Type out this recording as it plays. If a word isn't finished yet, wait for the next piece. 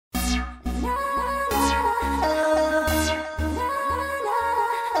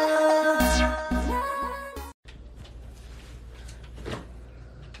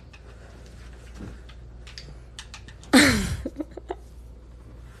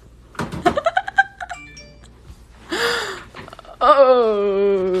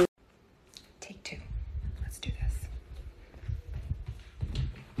go. Take two. Let's do this.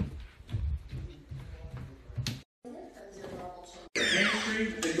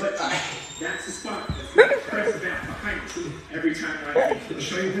 That's the spot. Press that behind you every time I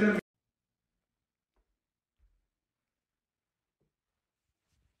show you that.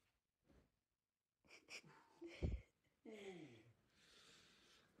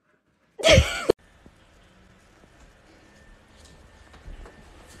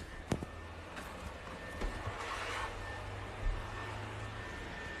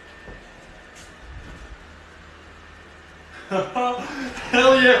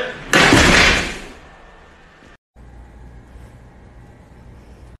 Hell yeah!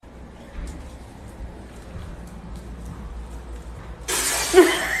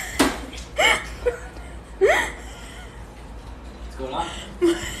 What's going on?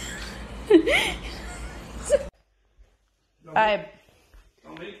 Babe.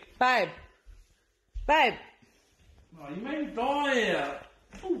 Babe. Babe. Oh, you made me die.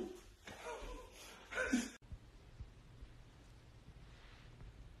 Ooh.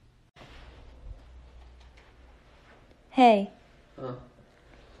 Hey. Huh?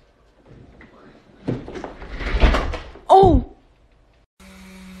 Oh!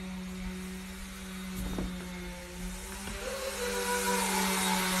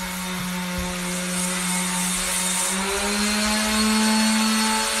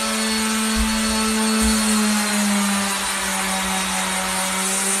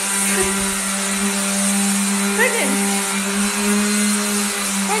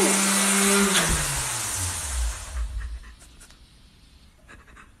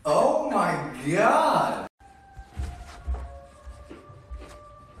 Oh my God!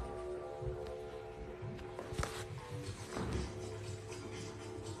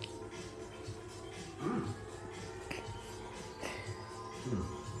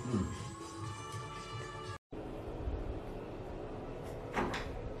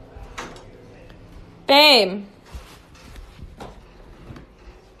 Babe.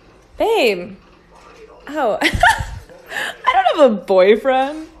 Babe. Oh. I don't have a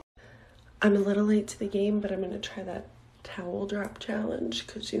boyfriend. I'm a little late to the game, but I'm gonna try that towel drop challenge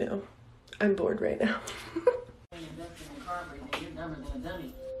because, you know, I'm bored right now.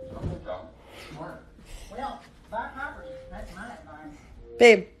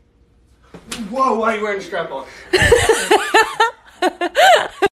 Babe. Whoa, why are you wearing a strap on?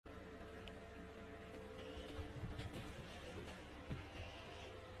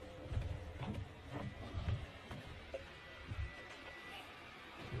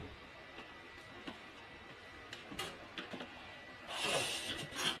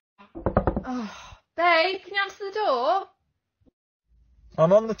 Oh, babe, can you answer the door?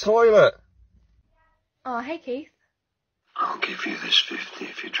 I'm on the toilet. Oh, hey, Keith. I'll give you this 50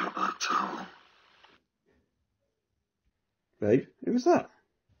 if you drop that towel. Babe, who was that?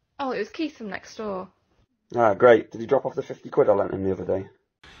 Oh, it was Keith from next door. Ah, great. Did he drop off the 50 quid I lent him the other day?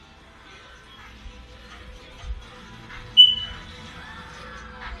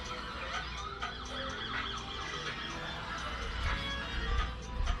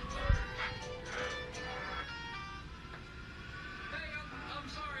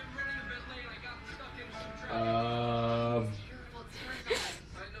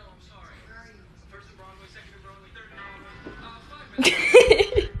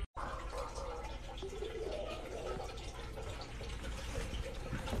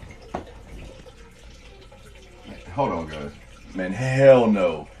 Hold on, guys. Man, hell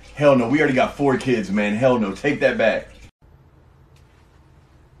no. Hell no. We already got 4 kids, man. Hell no. Take that back.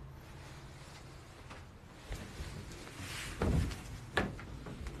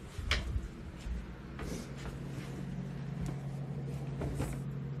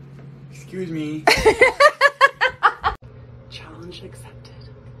 Excuse me. Challenge accepted.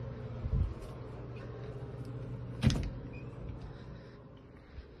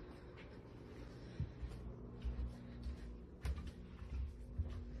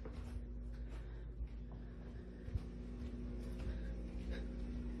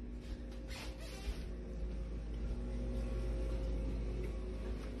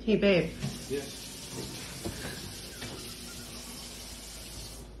 Hey, babe. Yeah.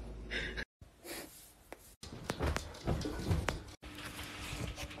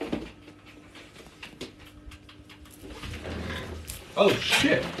 Oh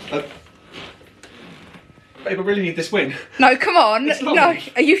shit! Babe, I really need this win. No, come on. No,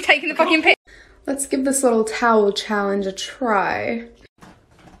 are you taking the fucking pic? Let's give this little towel challenge a try.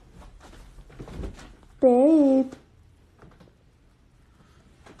 Babe.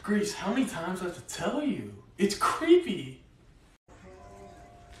 Grace, how many times do I have to tell you? It's creepy.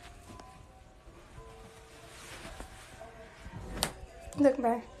 Look,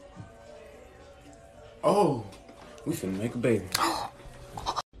 Bear. Oh, we finna make a baby.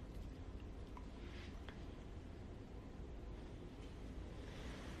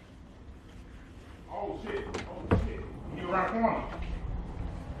 Oh shit. You around the corner.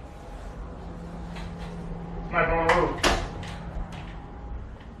 Sniper on the roof.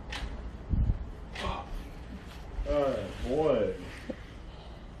 Boy.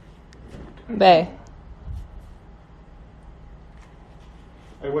 Bae.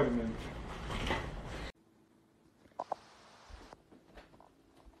 Hey, wait a minute.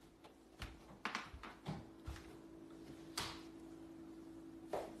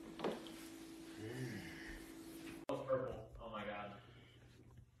 Purple. Oh my god.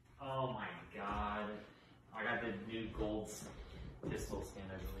 Oh my god. I got the new gold pistol skin,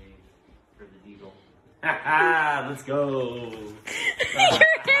 I believe, for the Deagle. Haha, let's go.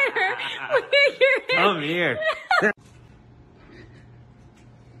 Come here.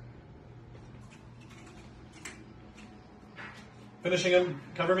 Finishing him.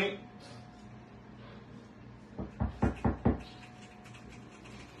 Cover me.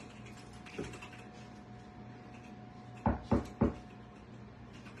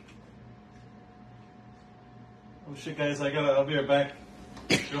 Oh shit, guys! I'll be right back.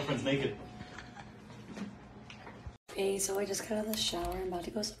 Girlfriend's naked. Hey, so I just got out of the shower. I'm about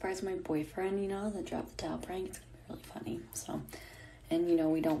to go surprise my boyfriend, you know, the drop the towel prank. It's gonna be really funny. So, and you know,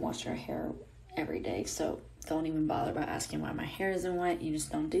 we don't wash our hair every day, so don't even bother about asking why my hair isn't wet. You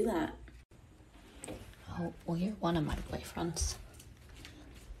just don't do that. Oh, well, you're one of my boyfriends.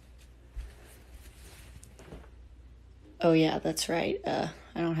 Oh yeah, that's right. I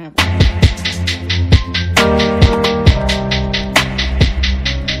don't have one.